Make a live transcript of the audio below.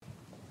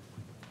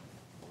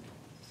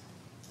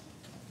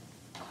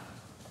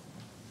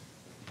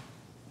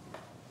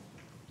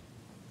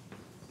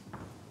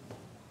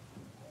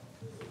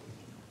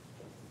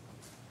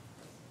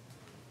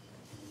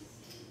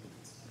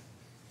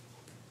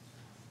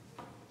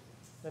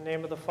In the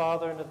name of the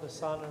Father, and of the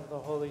Son, and of the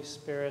Holy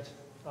Spirit.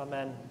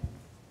 Amen.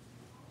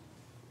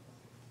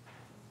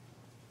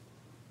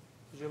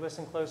 Did you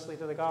listen closely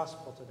to the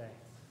gospel today?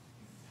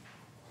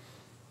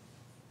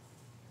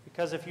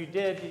 Because if you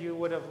did, you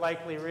would have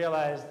likely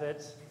realized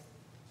that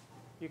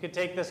you could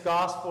take this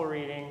gospel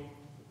reading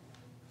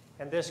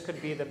and this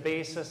could be the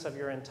basis of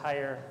your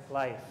entire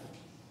life.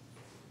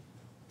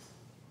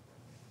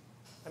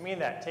 I mean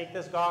that. Take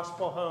this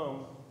gospel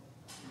home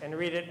and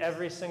read it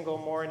every single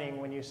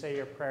morning when you say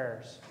your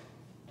prayers.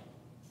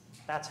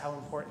 That's how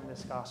important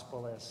this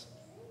gospel is.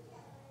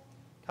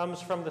 It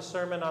comes from the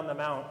Sermon on the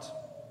Mount.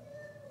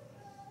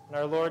 And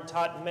our Lord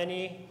taught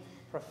many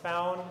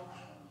profound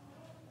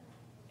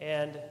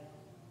and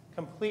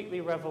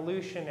completely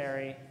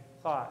revolutionary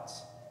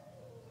thoughts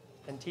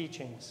and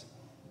teachings.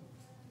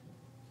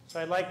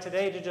 So I'd like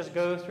today to just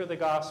go through the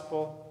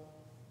gospel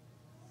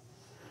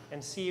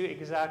and see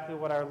exactly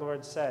what our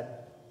Lord said.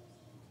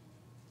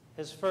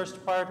 His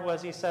first part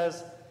was, he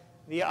says,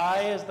 "The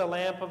eye is the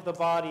lamp of the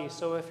body,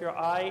 so if your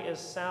eye is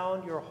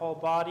sound, your whole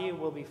body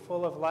will be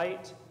full of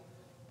light.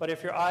 But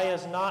if your eye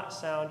is not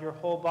sound, your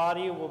whole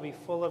body will be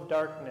full of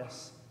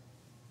darkness.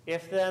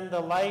 If then the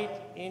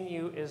light in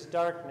you is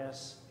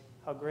darkness,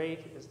 how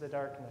great is the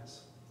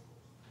darkness?"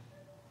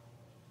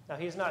 Now,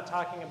 he's not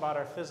talking about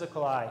our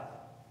physical eye,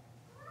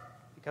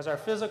 because our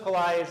physical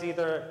eye is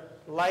either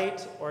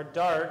light or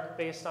dark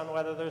based on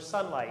whether there's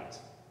sunlight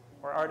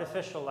or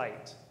artificial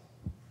light.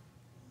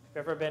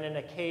 Have you ever been in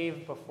a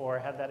cave before,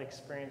 had that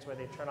experience where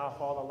they turn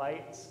off all the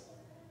lights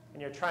and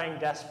you're trying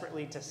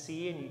desperately to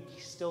see and you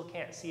still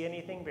can't see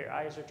anything, but your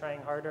eyes are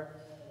trying harder?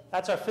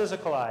 That's our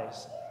physical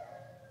eyes.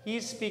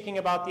 He's speaking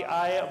about the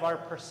eye of our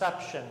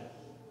perception,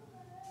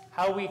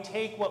 how we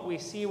take what we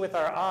see with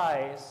our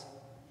eyes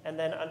and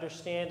then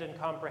understand and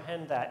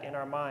comprehend that in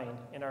our mind,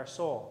 in our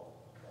soul.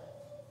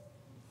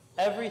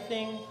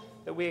 Everything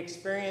that we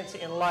experience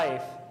in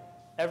life,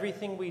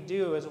 everything we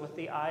do is with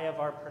the eye of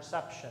our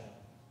perception.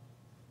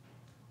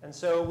 And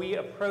so we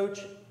approach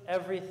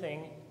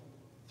everything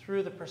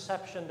through the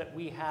perception that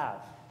we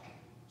have.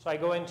 So I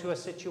go into a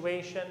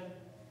situation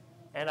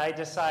and I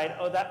decide,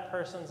 oh, that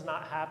person's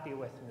not happy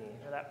with me,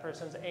 or that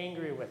person's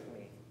angry with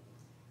me.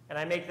 And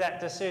I make that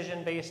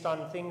decision based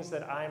on things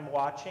that I'm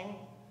watching,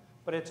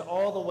 but it's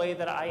all the way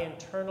that I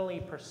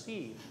internally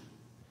perceive.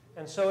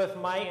 And so if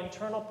my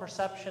internal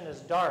perception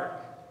is dark,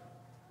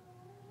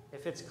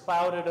 if it's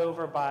clouded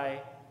over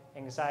by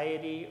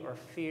anxiety or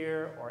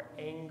fear or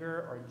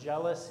anger or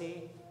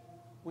jealousy,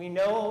 we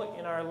know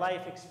in our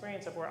life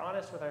experience, if we're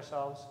honest with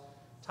ourselves,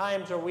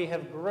 times where we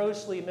have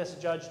grossly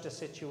misjudged a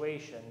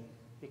situation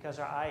because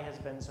our eye has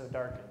been so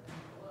darkened.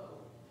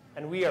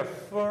 And we are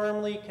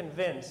firmly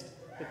convinced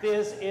that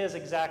this is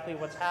exactly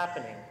what's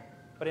happening,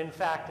 but in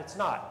fact it's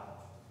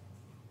not.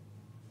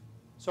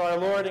 So our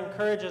Lord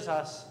encourages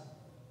us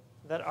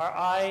that our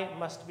eye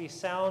must be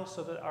sound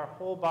so that our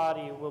whole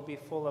body will be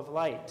full of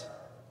light.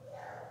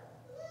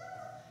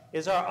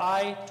 Is our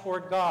eye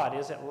toward God?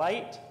 Is it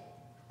light?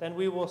 Then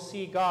we will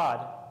see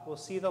God. We'll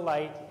see the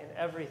light in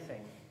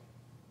everything.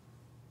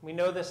 We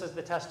know this is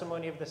the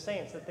testimony of the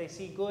saints, that they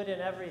see good in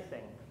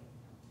everything.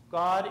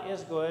 God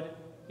is good.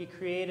 He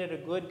created a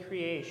good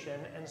creation,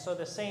 and so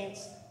the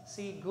saints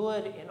see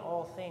good in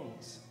all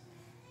things.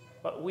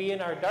 But we in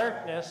our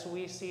darkness,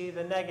 we see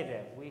the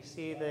negative. We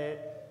see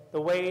the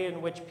way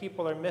in which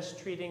people are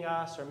mistreating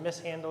us or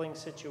mishandling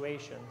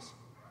situations.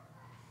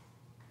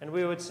 And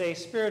we would say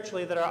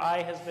spiritually that our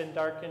eye has been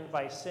darkened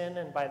by sin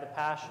and by the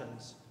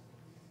passions.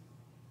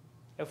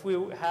 If we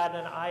had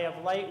an eye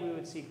of light, we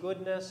would see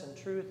goodness and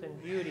truth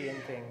and beauty in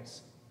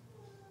things.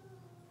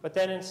 But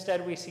then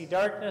instead we see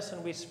darkness,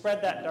 and we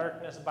spread that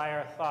darkness by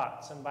our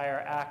thoughts and by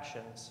our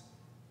actions.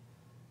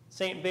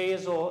 St.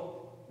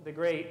 Basil the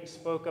Great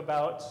spoke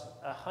about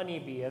a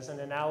honeybee as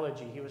an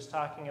analogy. He was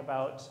talking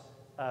about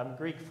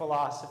Greek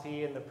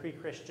philosophy and the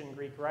pre-Christian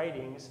Greek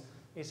writings.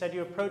 He said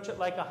you approach it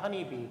like a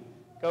honeybee,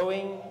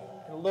 going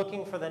and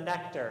looking for the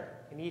nectar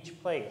in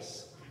each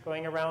place,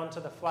 going around to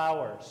the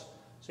flowers.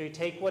 So you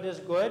take what is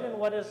good and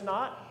what is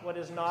not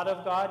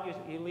of God,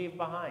 you leave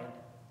behind.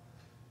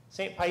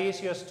 St.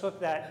 Paisios took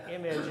that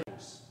image,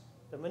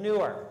 the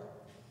manure.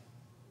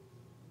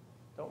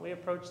 Don't we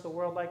approach the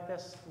world like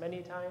this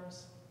many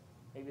times?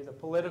 Maybe the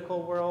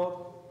political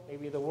world,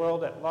 maybe the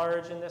world at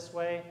large in this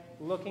way,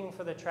 looking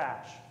for the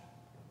trash.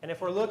 And if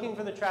we're looking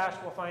for the trash,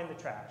 we'll find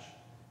the trash.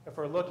 If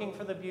we're looking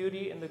for the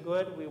beauty and the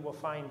good, we will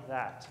find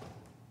that.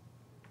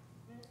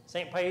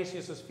 St.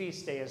 Paisios'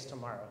 feast day is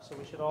tomorrow, so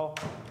we should all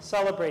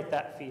celebrate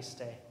that feast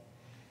day.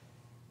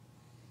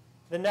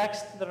 The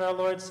next that our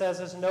Lord says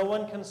is, no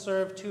one can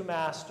serve two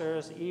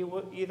masters.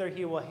 Either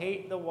he will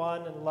hate the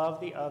one and love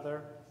the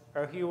other,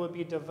 or he will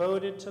be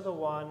devoted to the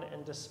one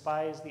and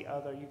despise the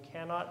other. You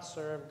cannot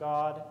serve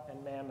God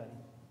and mammon.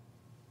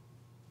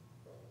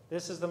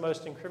 This is the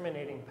most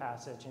incriminating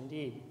passage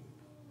indeed.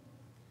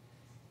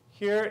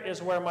 Here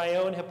is where my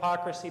own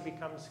hypocrisy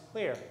becomes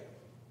clear.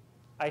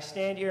 I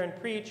stand here and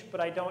preach, but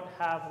I don't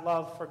have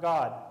love for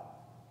God.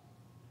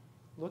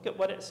 Look at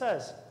what it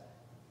says.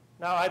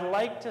 Now, I'd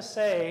like to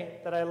say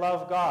that I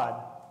love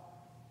God,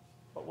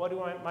 But what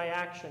do my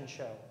actions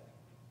show?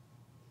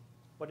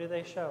 What do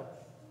they show?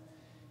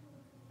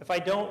 If I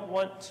don't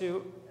want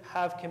to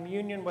have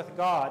communion with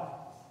God,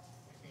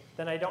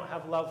 then I don't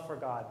have love for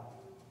God.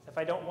 If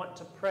I don't want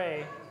to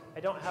pray, I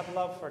don't have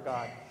love for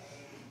God.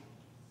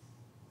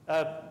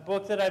 A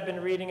book that I've been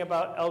reading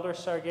about Elder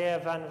Sergei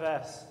Van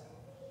Ves,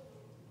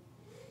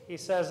 he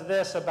says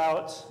this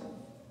about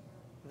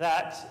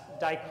that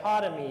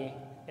dichotomy,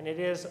 and it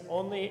is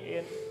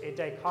only a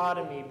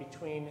dichotomy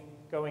between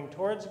going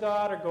towards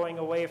God or going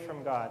away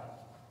from God.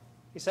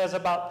 He says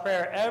about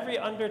prayer, every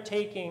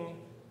undertaking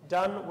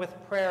done with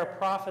prayer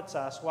profits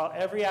us, while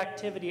every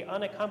activity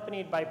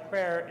unaccompanied by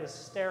prayer is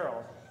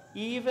sterile,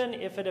 even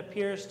if it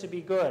appears to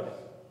be good.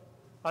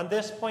 On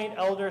this point,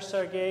 Elder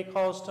Sergei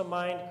calls to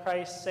mind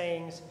Christ's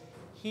sayings,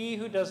 "He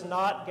who does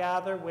not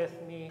gather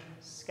with me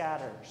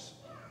scatters."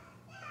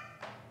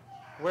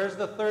 Where's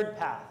the third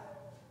path?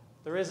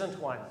 There isn't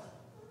one.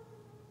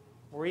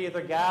 We're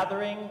either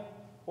gathering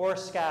or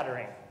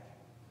scattering.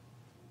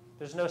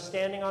 There's no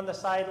standing on the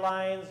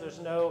sidelines. There's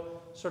no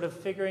sort of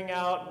figuring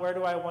out where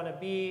do I want to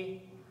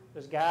be.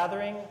 There's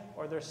gathering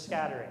or there's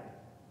scattering.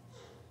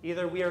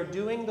 Either we are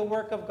doing the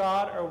work of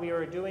God or we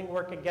are doing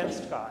work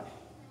against God.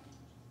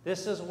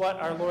 This is what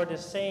our Lord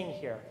is saying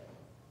here.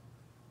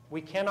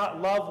 We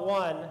cannot love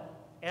one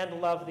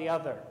and love the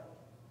other.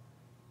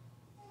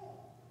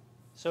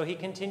 So he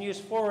continues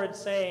forward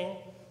saying,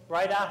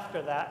 right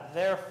after that,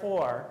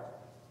 therefore,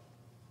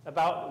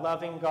 about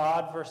loving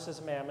God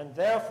versus mammon,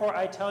 therefore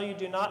I tell you,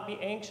 do not be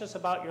anxious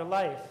about your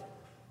life,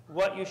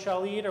 what you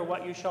shall eat or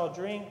what you shall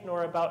drink,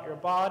 nor about your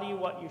body,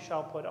 what you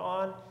shall put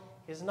on.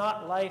 Is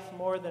not life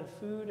more than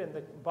food and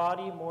the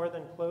body more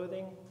than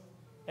clothing?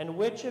 And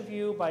which of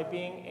you, by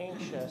being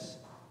anxious,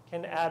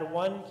 can add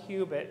 1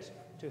 cubit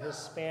to his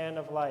span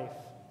of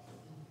life?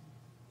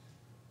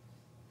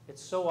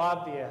 It's so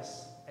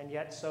obvious and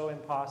yet so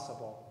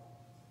impossible.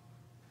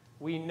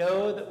 We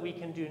know that we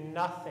can do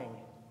nothing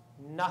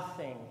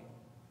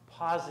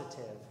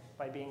positive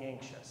by being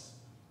anxious.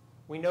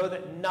 We know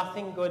that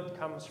nothing good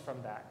comes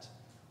from that.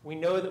 We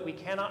know that we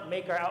cannot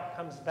make our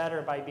outcomes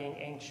better by being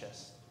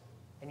anxious.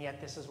 And yet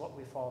this is what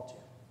we fall to.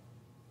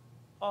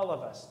 All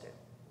of us do,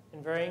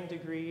 in varying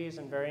degrees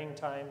and varying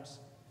times.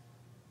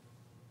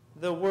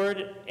 The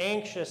word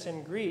anxious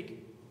in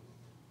Greek,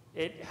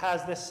 it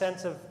has this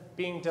sense of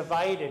being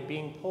divided,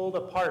 being pulled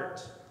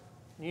apart.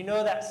 You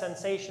know that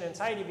sensation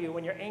inside of you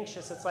when you're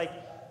anxious. It's like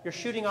you're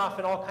shooting off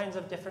in all kinds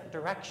of different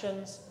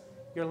directions.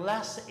 You're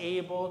less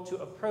able to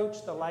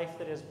approach the life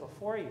that is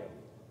before you.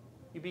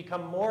 You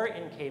become more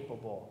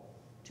incapable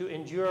to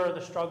endure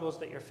the struggles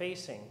that you're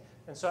facing.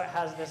 And so it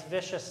has this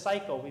vicious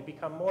cycle. We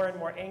become more and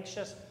more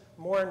anxious,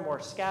 more and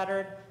more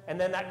scattered, and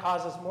then that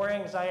causes more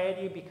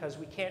anxiety because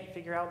we can't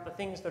figure out the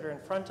things that are in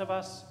front of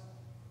us.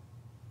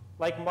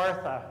 Like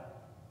Martha,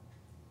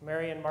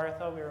 Mary and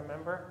Martha, we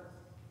remember.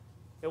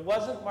 It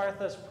wasn't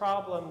Martha's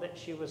problem that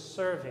she was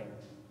serving.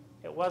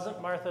 It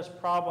wasn't Martha's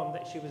problem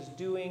that she was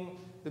doing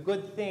the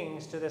good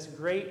things to this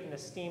great and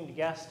esteemed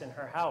guest in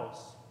her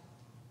house.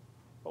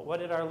 But what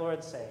did our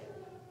Lord say?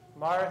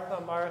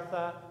 Martha,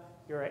 Martha,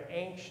 you're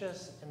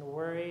anxious and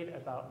worried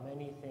about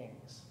many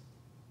things.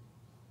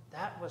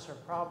 That was her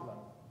problem.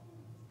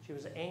 She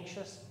was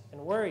anxious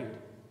and worried.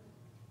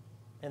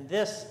 And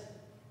this,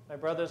 my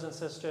brothers and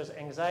sisters,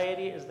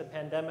 anxiety is the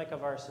pandemic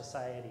of our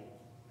society.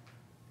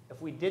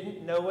 If we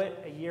didn't know it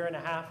a year and a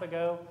half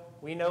ago,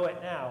 we know it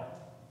now.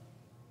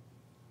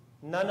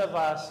 None of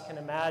us can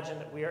imagine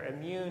that we are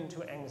immune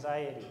to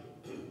anxiety.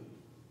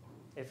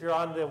 If you're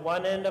on the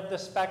one end of the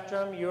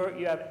spectrum, you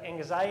have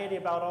anxiety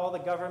about all the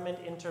government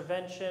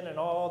intervention and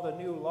all the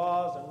new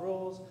laws and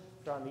rules.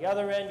 If you're on the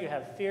other end, you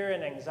have fear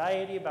and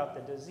anxiety about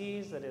the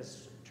disease that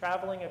is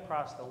traveling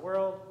across the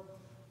world.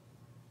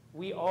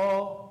 We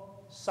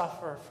all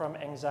suffer from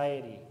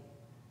anxiety.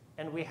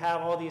 And we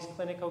have all these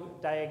clinical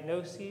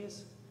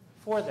diagnoses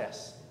for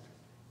this.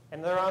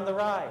 And they're on the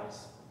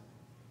rise.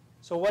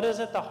 So what is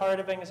at the heart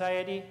of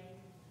anxiety?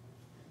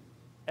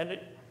 And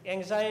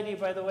anxiety,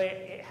 by the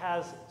way, it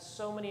has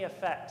so many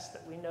effects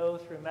that we know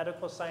through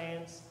medical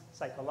science,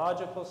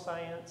 psychological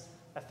science,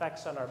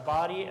 effects on our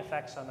body,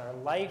 effects on our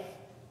life.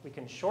 We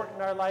can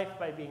shorten our life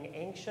by being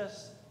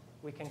anxious.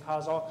 We can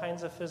cause all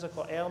kinds of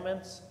physical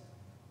ailments.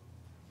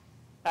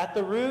 At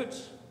the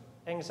root,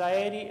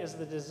 anxiety is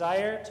the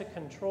desire to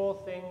control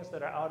things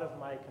that are out of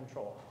my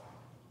control.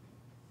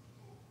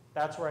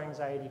 That's where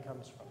anxiety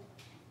comes from.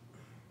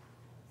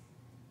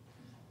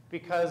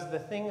 Because the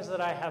things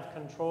that I have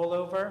control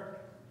over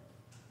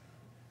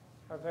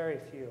are very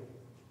few.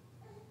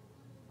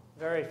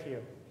 Very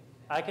few.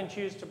 I can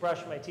choose to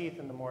brush my teeth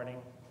in the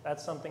morning.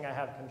 That's something I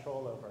have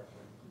control over.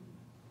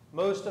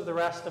 Most of the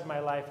rest of my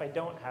life I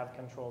don't have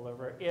control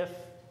over if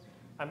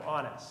I'm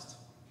honest.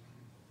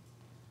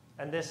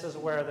 And this is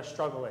where the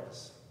struggle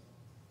is.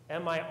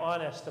 Am I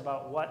honest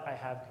about what I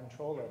have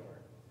control over?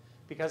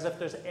 Because if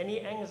there's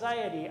any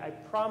anxiety, I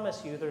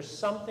promise you there's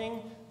something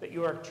that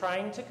you are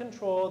trying to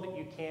control that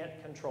you can't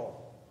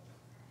control.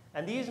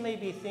 And these may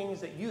be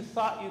things that you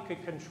thought you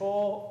could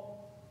control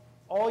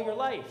all your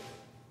life.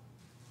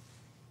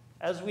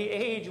 As we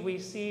age, we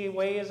see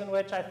ways in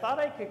which I thought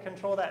I could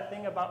control that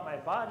thing about my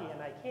body,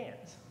 and I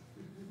can't.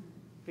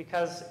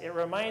 Because it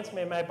reminds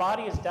me, my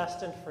body is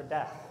destined for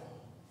death.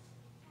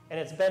 And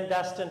it's been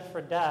destined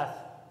for death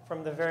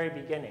from the very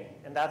beginning.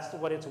 And that's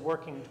what it's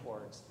working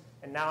towards.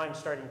 And now I'm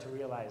starting to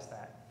realize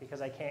that,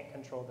 because I can't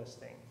control this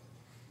thing.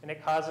 And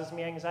it causes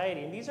me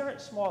anxiety. And these aren't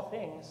small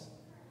things.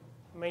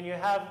 I mean, you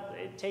have,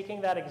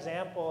 taking that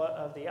example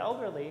of the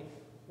elderly,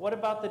 what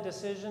about the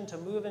decision to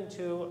move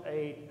into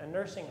a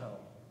nursing home?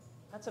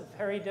 That's a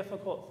very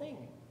difficult thing.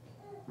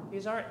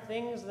 These aren't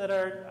things that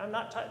are, I'm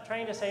not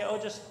trying to say, oh,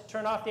 just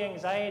turn off the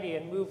anxiety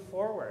and move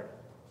forward.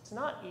 It's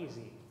not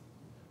easy.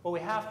 But we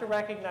have to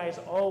recognize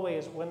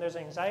always when there's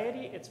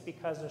anxiety, it's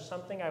because there's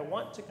something I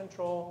want to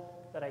control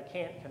that I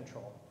can't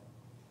control.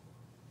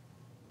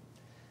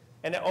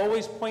 And it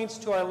always points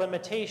to our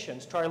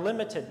limitations, to our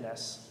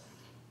limitedness.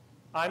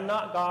 I'm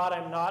not God,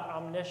 I'm not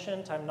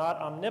omniscient, I'm not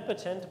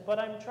omnipotent, but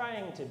I'm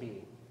trying to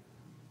be.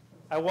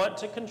 I want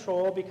to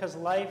control because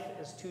life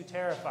is too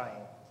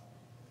terrifying.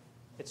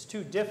 It's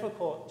too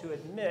difficult to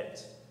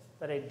admit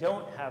that I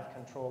don't have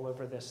control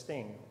over this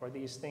thing or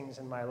these things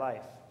in my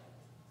life.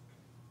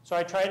 So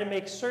I try to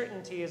make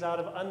certainties out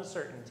of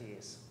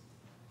uncertainties.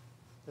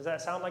 Does that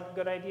sound like a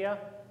good idea?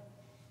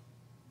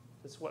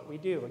 That's what we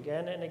do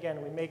again and again.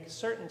 We make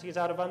certainties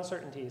out of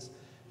uncertainties.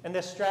 And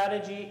this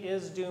strategy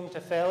is doomed to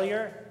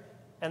failure,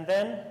 and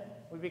then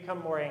we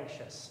become more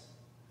anxious.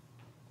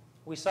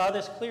 We saw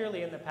this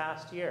clearly in the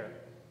past year.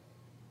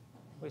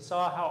 We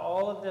saw how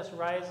all of this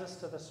rises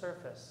to the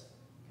surface.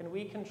 Can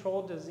we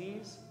control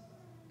disease?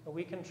 Can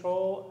we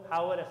control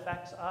how it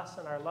affects us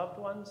and our loved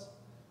ones?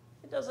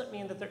 It doesn't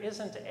mean that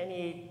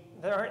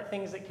there aren't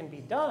things that can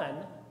be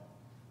done,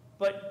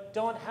 but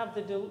don't have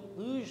the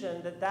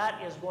delusion that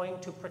that is going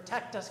to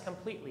protect us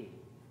completely.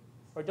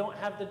 Or don't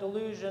have the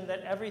delusion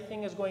that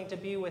everything is going to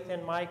be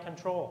within my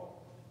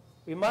control.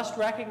 We must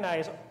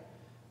recognize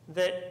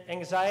that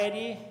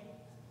anxiety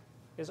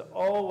is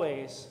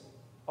always,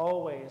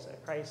 always a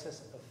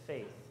crisis of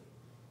faith.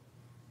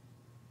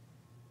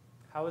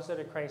 How is it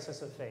a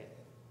crisis of faith?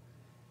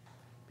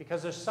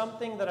 Because there's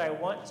something that I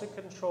want to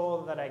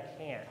control that I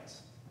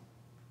can't.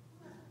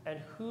 And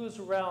whose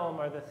realm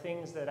are the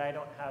things that I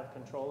don't have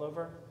control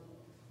over?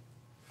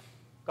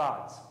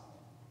 God's.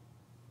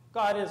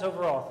 God is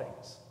over all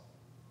things.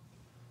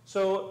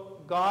 So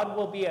God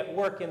will be at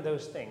work in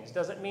those things.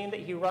 Does it mean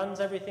that he runs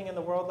everything in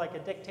the world like a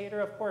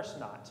dictator? Of course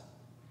not.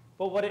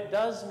 But what it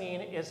does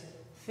mean is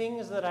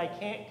things that I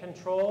can't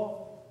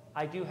control,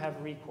 I do have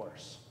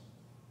recourse.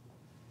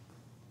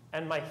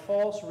 And my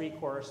false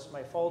recourse,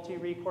 my faulty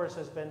recourse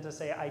has been to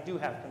say, I do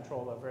have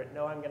control over it.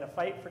 No, I'm going to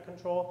fight for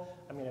control.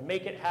 I'm going to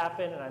make it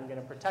happen, and I'm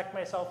going to protect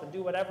myself and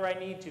do whatever I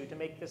need to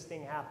make this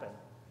thing happen.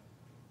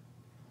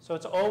 So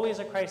it's always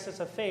a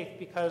crisis of faith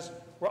because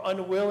we're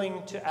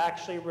unwilling to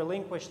actually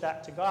relinquish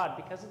that to God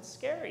because it's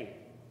scary.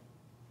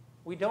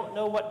 We don't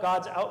know what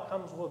God's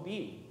outcomes will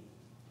be.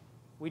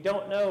 We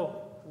don't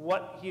know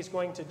what he's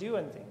going to do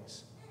in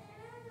things.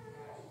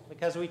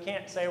 Because we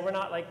can't say, we're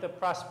not like the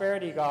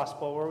prosperity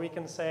gospel where we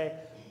can say,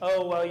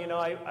 oh, well, you know,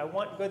 I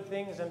want good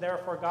things and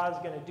therefore God's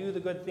going to do the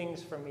good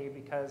things for me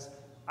because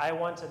I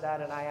wanted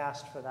that and I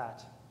asked for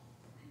that.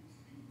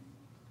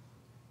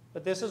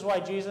 But this is why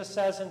Jesus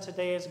says in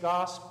today's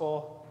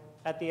gospel,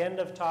 at the end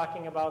of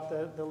talking about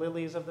the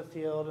lilies of the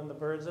field and the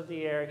birds of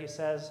the air, he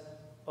says,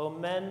 O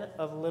men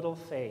of little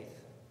faith.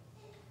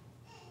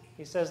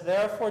 He says,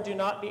 therefore do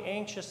not be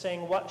anxious,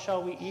 saying, what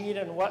shall we eat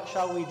and what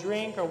shall we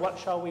drink or what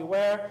shall we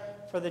wear?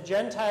 For the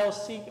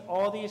Gentiles seek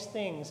all these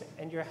things,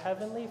 and your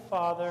heavenly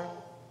Father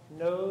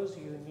knows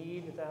you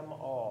need them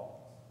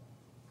all.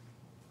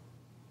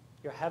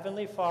 Your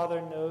heavenly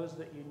Father knows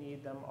that you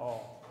need them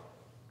all.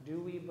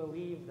 Do we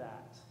believe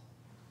that?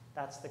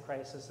 That's the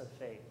crisis of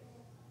faith.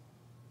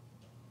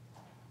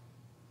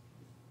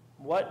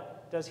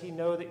 What does he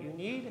know that you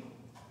need?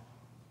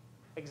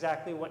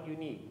 Exactly what you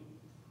need.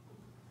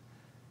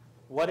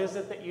 What is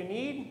it that you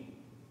need?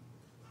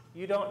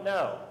 You don't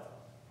know.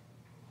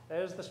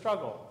 There's the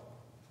struggle.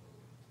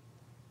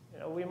 You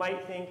know, we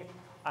might think,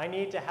 I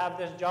need to have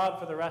this job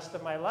for the rest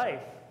of my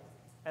life,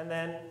 and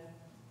then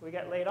we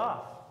get laid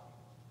off.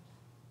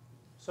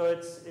 So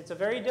it's a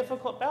very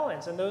difficult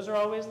balance, and those are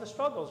always the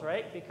struggles,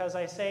 right? Because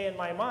I say in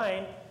my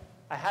mind,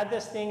 I had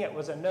this thing, it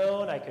was a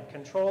known, I could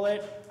control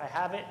it, I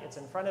have it, it's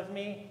in front of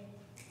me,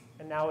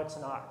 and now it's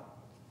not.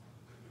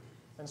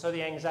 And so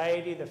the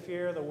anxiety, the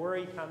fear, the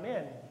worry come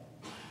in.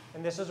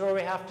 And this is where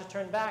we have to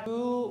turn back.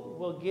 Who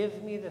will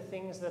give me the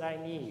things that I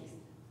need?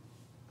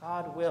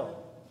 God will.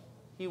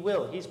 He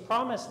will. He's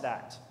promised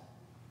that.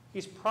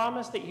 He's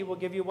promised that he will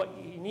give you what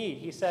you need.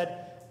 He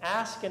said,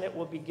 ask and it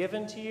will be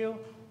given to you.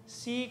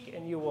 Seek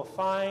and you will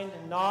find.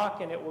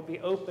 Knock and it will be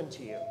open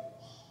to you.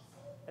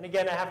 And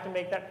again, I have to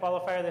make that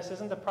qualifier. This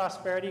isn't the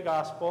prosperity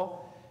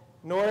gospel,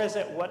 nor is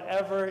it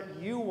whatever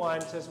you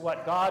want is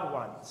what God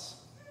wants.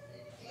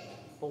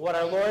 But what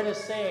our Lord is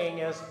saying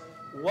is,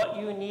 what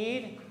you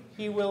need,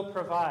 he will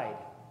provide.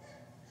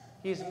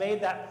 He's made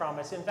that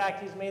promise. In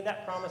fact, he's made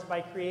that promise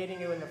by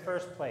creating you in the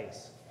first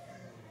place.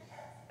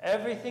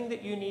 Everything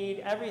that you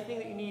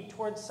need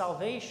towards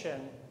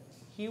salvation,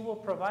 he will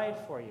provide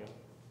for you.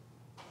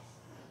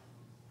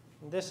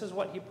 And this is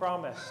what he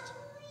promised.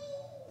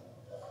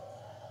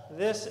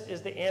 This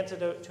is the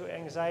antidote to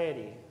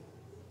anxiety,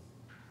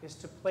 is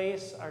to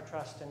place our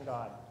trust in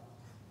God.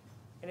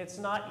 And it's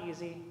not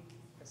easy.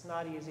 It's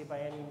not easy by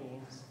any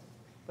means.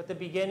 But the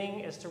beginning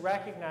is to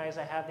recognize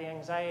I have the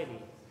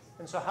anxiety.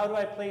 And so how do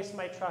I place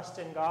my trust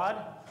in God?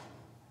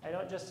 I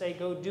don't just say,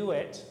 go do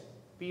it.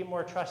 Be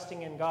more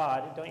trusting in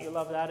God. Don't you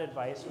love that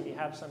advice when you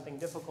have something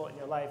difficult in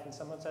your life and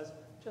someone says,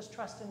 just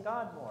trust in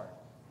God more?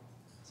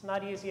 It's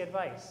not easy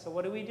advice. So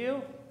what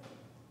do?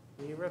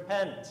 We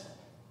repent.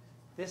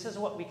 This is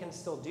what we can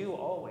still do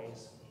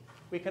always.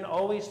 We can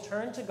always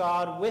turn to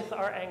God with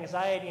our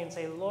anxiety and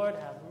say, Lord,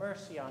 have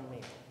mercy on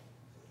me.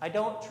 I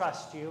don't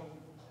trust you.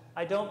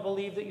 I don't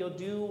believe that you'll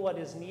do what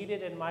is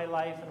needed in my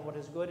life and what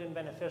is good and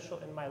beneficial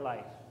in my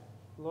life.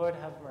 Lord,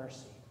 have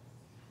mercy.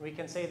 We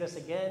can say this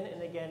again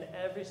and again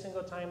every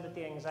single time that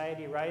the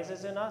anxiety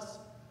rises in us.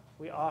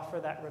 We offer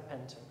that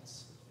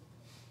repentance.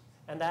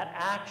 And that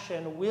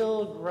action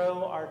will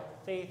grow our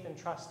faith and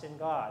trust in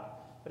God.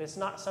 But it's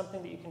not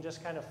something that you can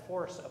just kind of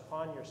force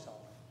upon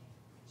yourself.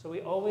 So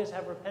we always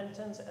have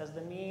repentance as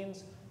the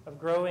means of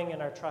growing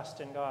in our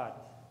trust in God.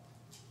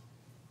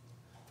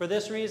 For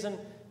this reason,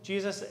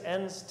 Jesus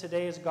ends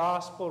today's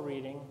gospel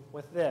reading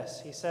with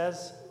this. He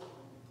says,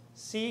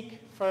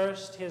 "Seek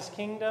first his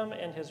kingdom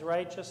and his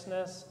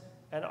righteousness,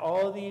 and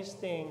all these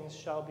things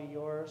shall be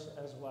yours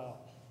as well."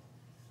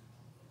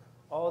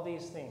 All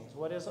these things.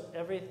 What is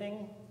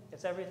everything?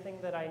 It's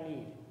everything that I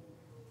need.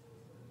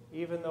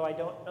 Even though I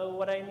don't know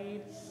what I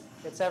need,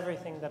 it's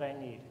everything that I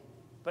need.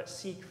 But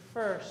seek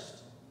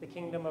first the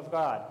kingdom of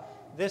God.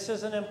 This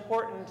is an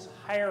important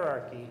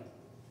hierarchy.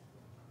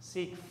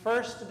 Seek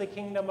first the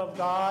kingdom of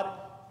God,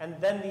 and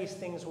then these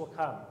things will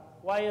come.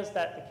 Why is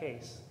that the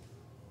case?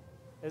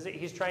 Is it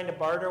he's trying to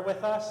barter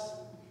with us?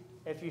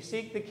 If you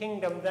seek the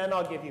kingdom, then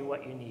I'll give you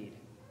what you need.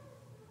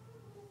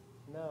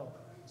 No,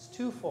 it's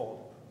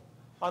twofold.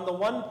 On the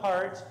one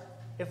part,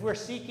 if we're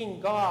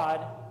seeking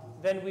God,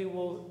 then we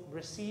will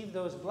receive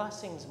those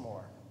blessings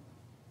more.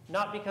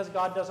 Not because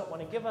God doesn't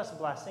want to give us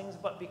blessings,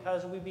 but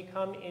because we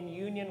become in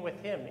union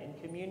with him. In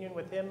communion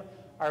with him,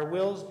 our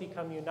wills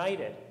become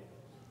united.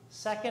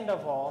 Second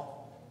of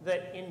all,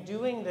 that in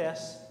doing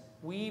this,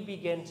 we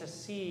begin to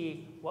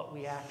see what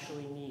we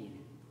actually need.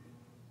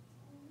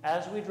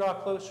 As we draw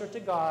closer to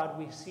God,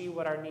 we see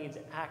what our needs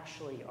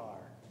actually are.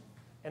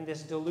 And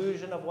this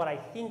delusion of what I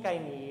think I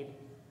need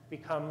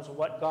becomes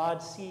what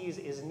God sees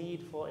is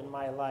needful in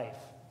my life.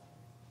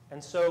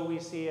 And so we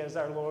see, as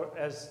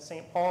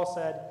St. Paul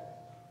said,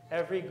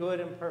 every good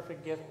and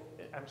perfect gift,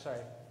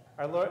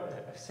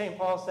 St.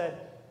 Paul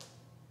said,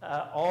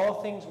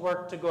 all things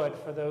work to good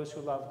for those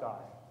who love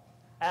God.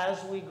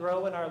 As we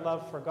grow in our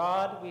love for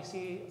God, we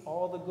see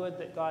all the good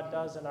that God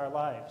does in our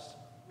lives.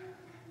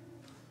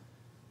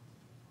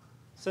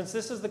 Since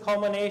this is the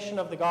culmination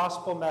of the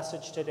gospel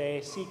message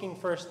today, seeking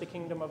first the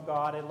kingdom of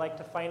God, I'd like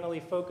to finally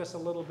focus a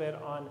little bit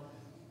on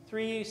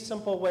three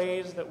simple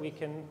ways that we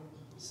can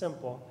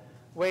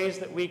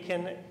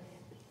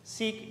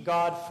seek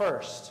God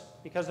first.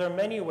 Because there are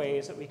many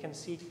ways that we can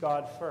seek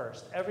God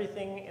first.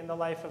 Everything in the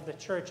life of the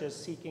church is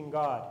seeking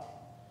God.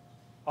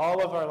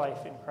 All of our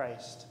life in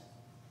Christ.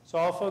 So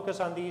I'll focus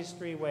on these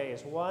three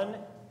ways. One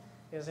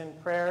is in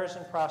prayers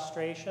and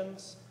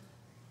prostrations.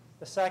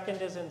 The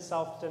second is in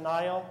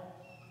self-denial.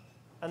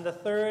 And the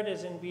third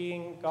is in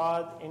being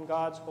in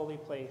God's holy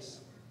place.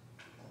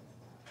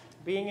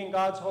 Being in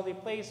God's holy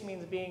place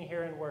means being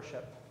here in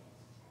worship.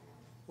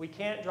 We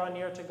can't draw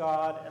near to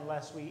God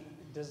unless we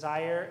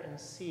desire and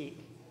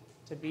seek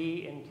to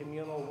be in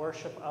communal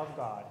worship of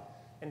God,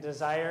 and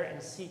desire and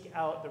seek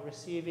out the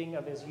receiving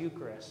of his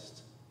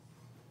Eucharist.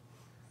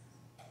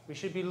 We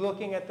should be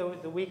looking at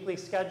the weekly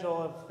schedule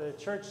of the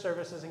church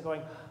services and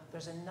going,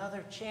 there's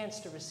another chance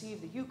to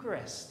receive the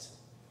Eucharist.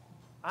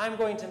 I'm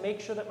going to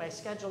make sure that my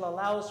schedule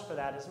allows for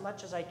that as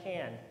much as I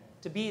can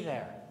to be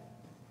there.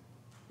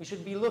 We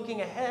should be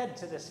looking ahead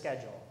to this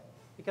schedule,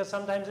 because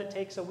sometimes it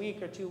takes a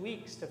week or 2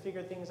 weeks to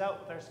figure things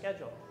out with our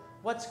schedule.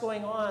 What's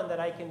going on that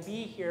I can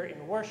be here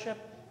in worship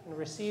and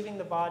receiving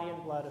the body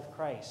and blood of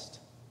Christ?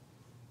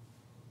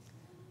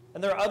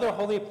 And there are other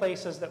holy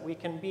places that we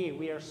can be.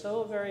 We are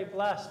so very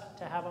blessed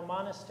to have a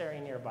monastery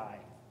nearby.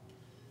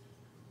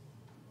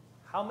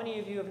 How many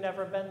of you have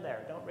never been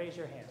there? Don't raise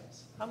your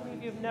hands. How many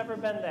of you have never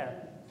been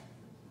there?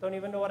 Don't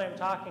even know what I'm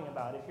talking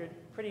about. If you're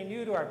pretty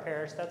new to our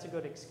parish, that's a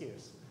good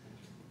excuse.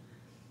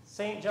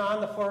 St. John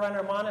the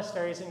Forerunner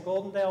Monastery is in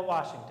Goldendale,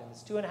 Washington.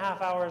 It's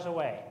 2.5 hours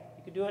away.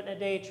 You could do it in a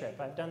day trip.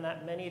 I've done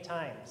that many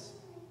times.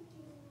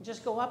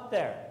 Just go up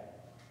there.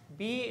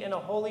 Be in a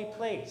holy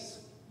place.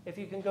 If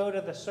you can go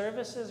to the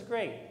services,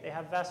 great. They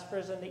have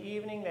Vespers in the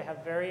evening. They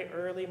have very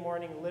early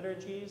morning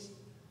liturgies.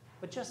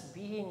 But just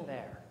being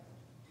there,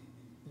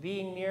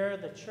 being near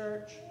the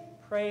church,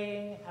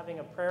 praying, having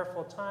a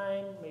prayerful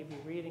time, maybe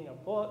reading a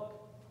book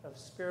of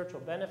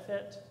spiritual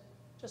benefit,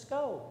 just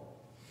go.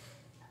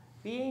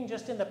 Being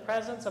just in the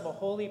presence of a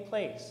holy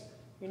place.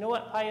 You know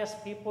what pious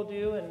people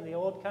do in the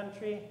old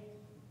country?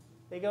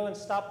 They go and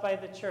stop by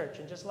the church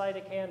and just light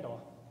a candle.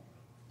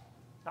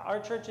 Now, our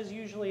church is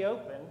usually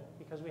open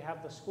because we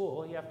have the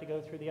school. You have to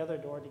go through the other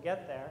door to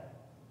get there.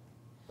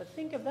 But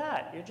think of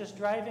that. You're just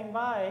driving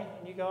by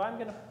and you go, I'm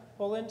going to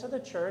pull into the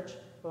church,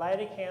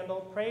 light a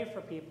candle, pray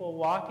for people,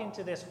 walk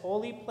into this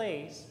holy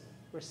place,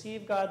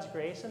 receive God's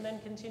grace, and then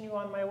continue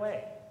on my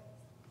way.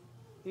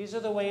 These are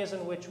the ways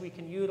in which we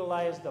can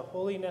utilize the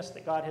holiness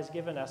that God has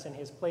given us in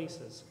his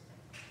places.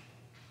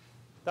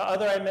 The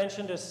other I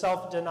mentioned is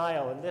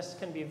self-denial, and this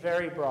can be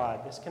very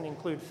broad. This can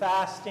include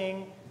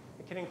fasting.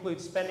 It can include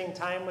spending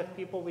time with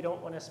people we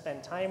don't want to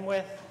spend time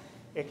with.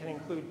 It can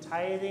include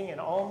tithing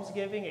and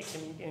almsgiving. It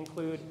can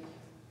include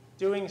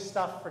doing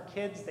stuff for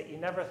kids that you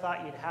never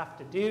thought you'd have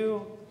to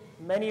do.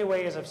 Many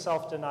ways of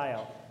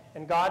self-denial.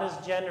 And God is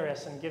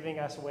generous in giving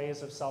us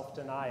ways of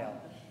self-denial.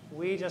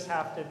 We just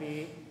have to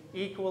be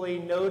equally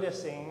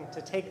noticing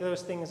to take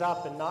those things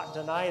up and not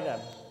deny them.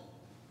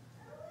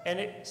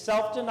 And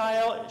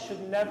self-denial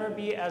should never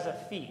be as a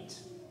feat,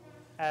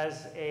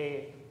 as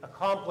an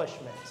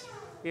accomplishment.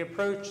 We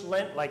approach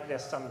Lent like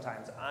this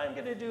sometimes. I'm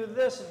going to do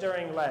this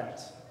during Lent.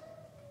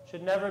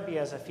 Should never be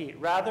as a feat.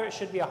 Rather, it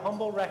should be a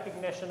humble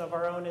recognition of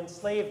our own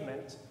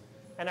enslavement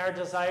and our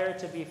desire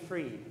to be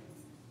free.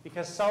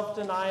 Because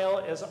self-denial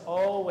is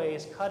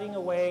always cutting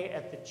away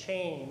at the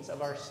chains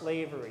of our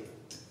slavery.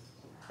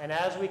 And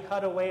as we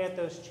cut away at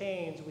those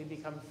chains, we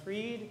become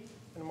freed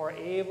and more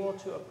able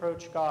to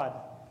approach God.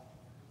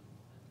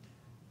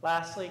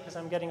 Lastly, because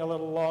I'm getting a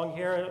little long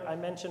here, I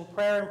mentioned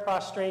prayer and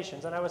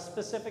prostrations, and I was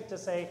specific to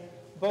say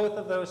both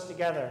of those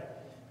together,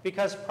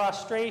 because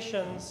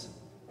prostrations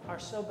are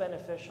so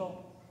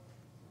beneficial.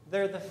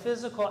 They're the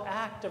physical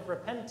act of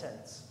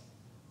repentance.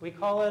 We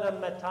call it a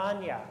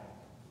metania,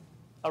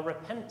 a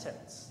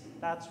repentance.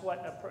 That's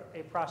what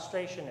a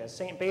prostration is.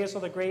 St. Basil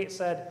the Great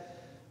said,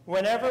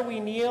 whenever we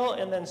kneel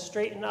and then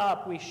straighten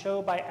up, we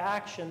show by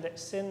action that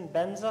sin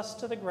bends us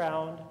to the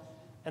ground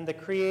and the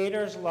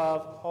Creator's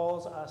love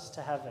calls us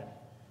to heaven.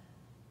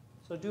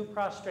 So do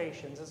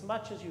prostrations as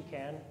much as you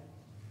can.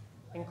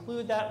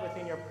 Include that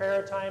within your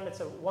prayer time. It's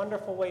a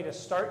wonderful way to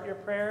start your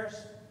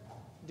prayers.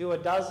 Do a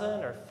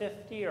dozen or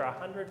 50 or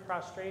 100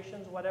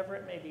 prostrations, whatever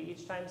it may be,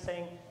 each time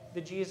saying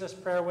the Jesus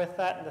prayer with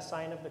that and the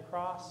sign of the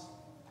cross.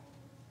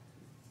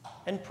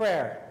 And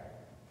prayer.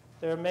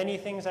 There are many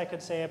things I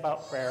could say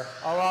about prayer.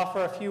 I'll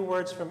offer a few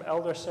words from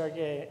Elder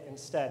Sergei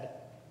instead.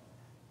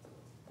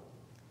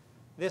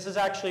 This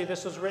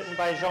was written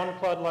by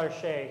Jean-Claude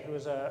Larcher, who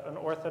is an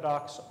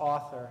Orthodox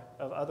author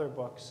of other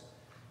books.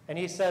 And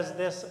he says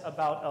this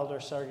about Elder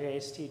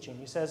Sergei's teaching.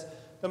 He says,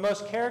 the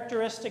most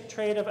characteristic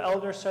trait of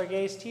Elder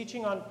Sergei's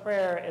teaching on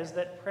prayer is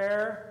that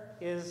prayer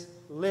is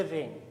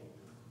living.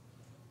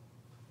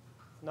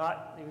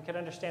 We can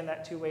understand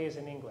that two ways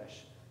in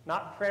English.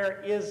 Not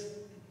prayer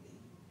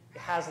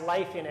has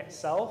life in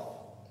itself,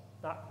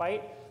 not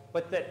quite,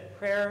 but that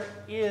prayer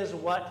is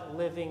what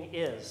living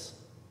is.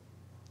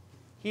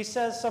 He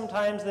says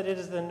sometimes that it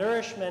is the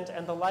nourishment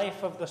and the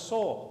life of the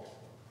soul,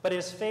 but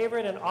his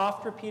favorite and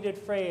oft-repeated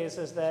phrase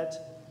is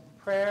that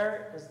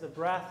prayer is the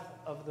breath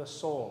of the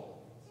soul.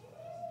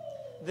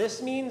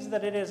 This means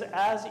that it is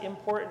as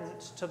important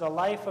to the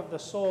life of the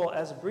soul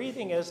as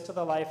breathing is to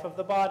the life of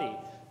the body.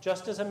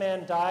 Just as a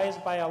man dies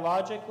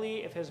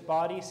biologically if his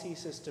body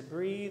ceases to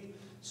breathe,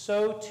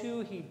 so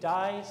too he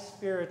dies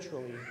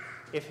spiritually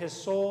if his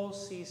soul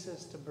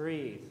ceases to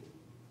breathe.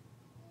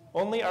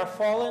 Only our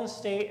fallen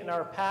state and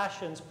our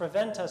passions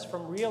prevent us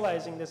from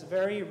realizing this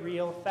very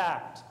real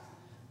fact.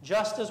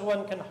 Just as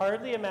one can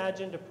hardly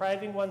imagine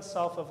depriving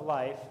oneself of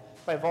life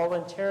by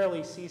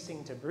voluntarily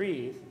ceasing to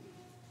breathe,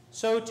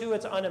 so too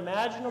it's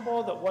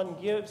unimaginable that one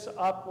gives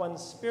up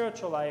one's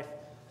spiritual life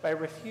by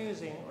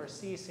refusing or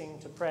ceasing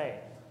to pray.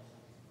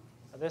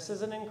 Now, this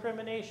is an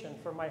incrimination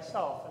for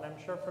myself, and I'm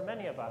sure for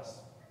many of us.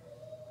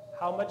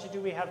 How much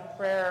do we have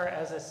prayer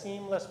as a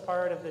seamless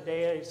part of the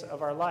days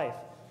of our life,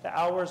 the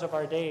hours of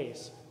our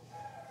days?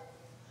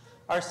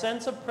 Our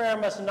sense of prayer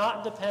must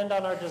not depend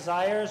on our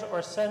desires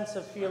or sense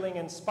of feeling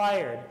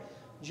inspired.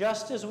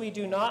 Just as we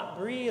do not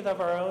breathe of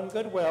our own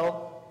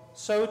goodwill,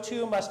 so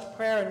too must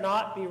prayer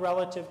not be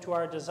relative to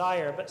our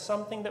desire, but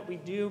something that we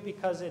do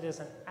because it is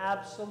an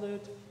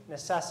absolute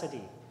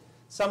necessity,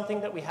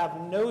 something that we have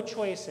no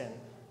choice in.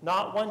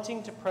 Not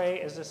wanting to pray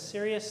is a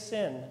serious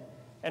sin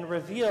and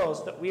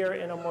reveals that we are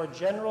in a more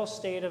general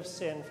state of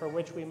sin for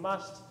which we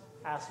must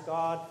ask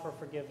God for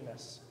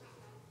forgiveness.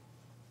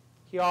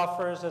 He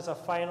offers as a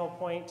final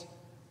point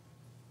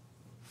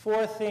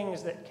 4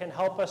 things that can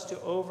help us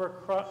to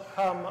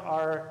overcome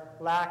our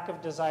lack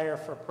of desire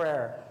for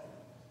prayer.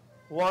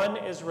 1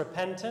 is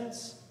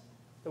repentance,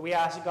 that we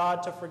ask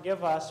God to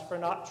forgive us for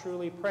not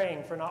truly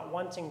praying, for not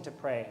wanting to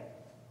pray,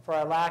 for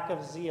our lack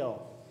of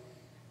zeal.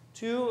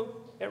 2,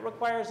 it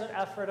requires an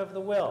effort of the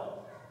will.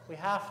 We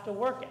have to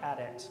work at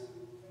it.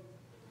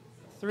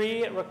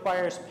 3, it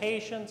requires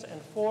patience,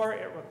 and 4,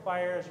 it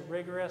requires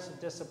rigorous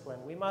discipline.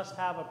 We must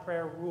have a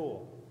prayer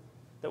rule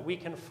that we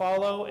can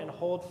follow and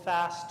hold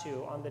fast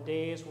to on the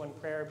days when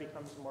prayer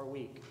becomes more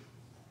weak.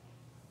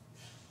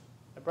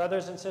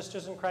 Brothers and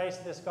sisters in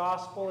Christ, this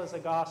gospel is a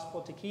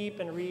gospel to keep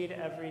and read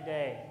every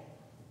day.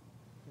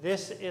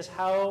 This is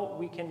how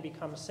we can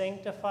become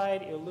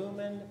sanctified,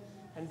 illumined,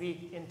 and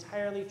be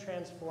entirely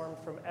transformed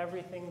from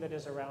everything that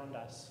is around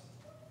us.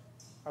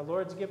 Our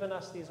Lord's given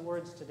us these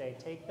words today.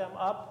 Take them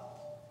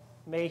up.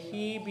 May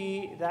He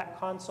be that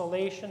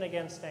consolation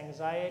against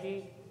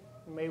anxiety.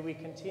 May we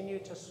continue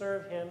to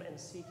serve Him and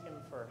seek Him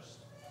first.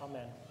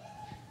 Amen.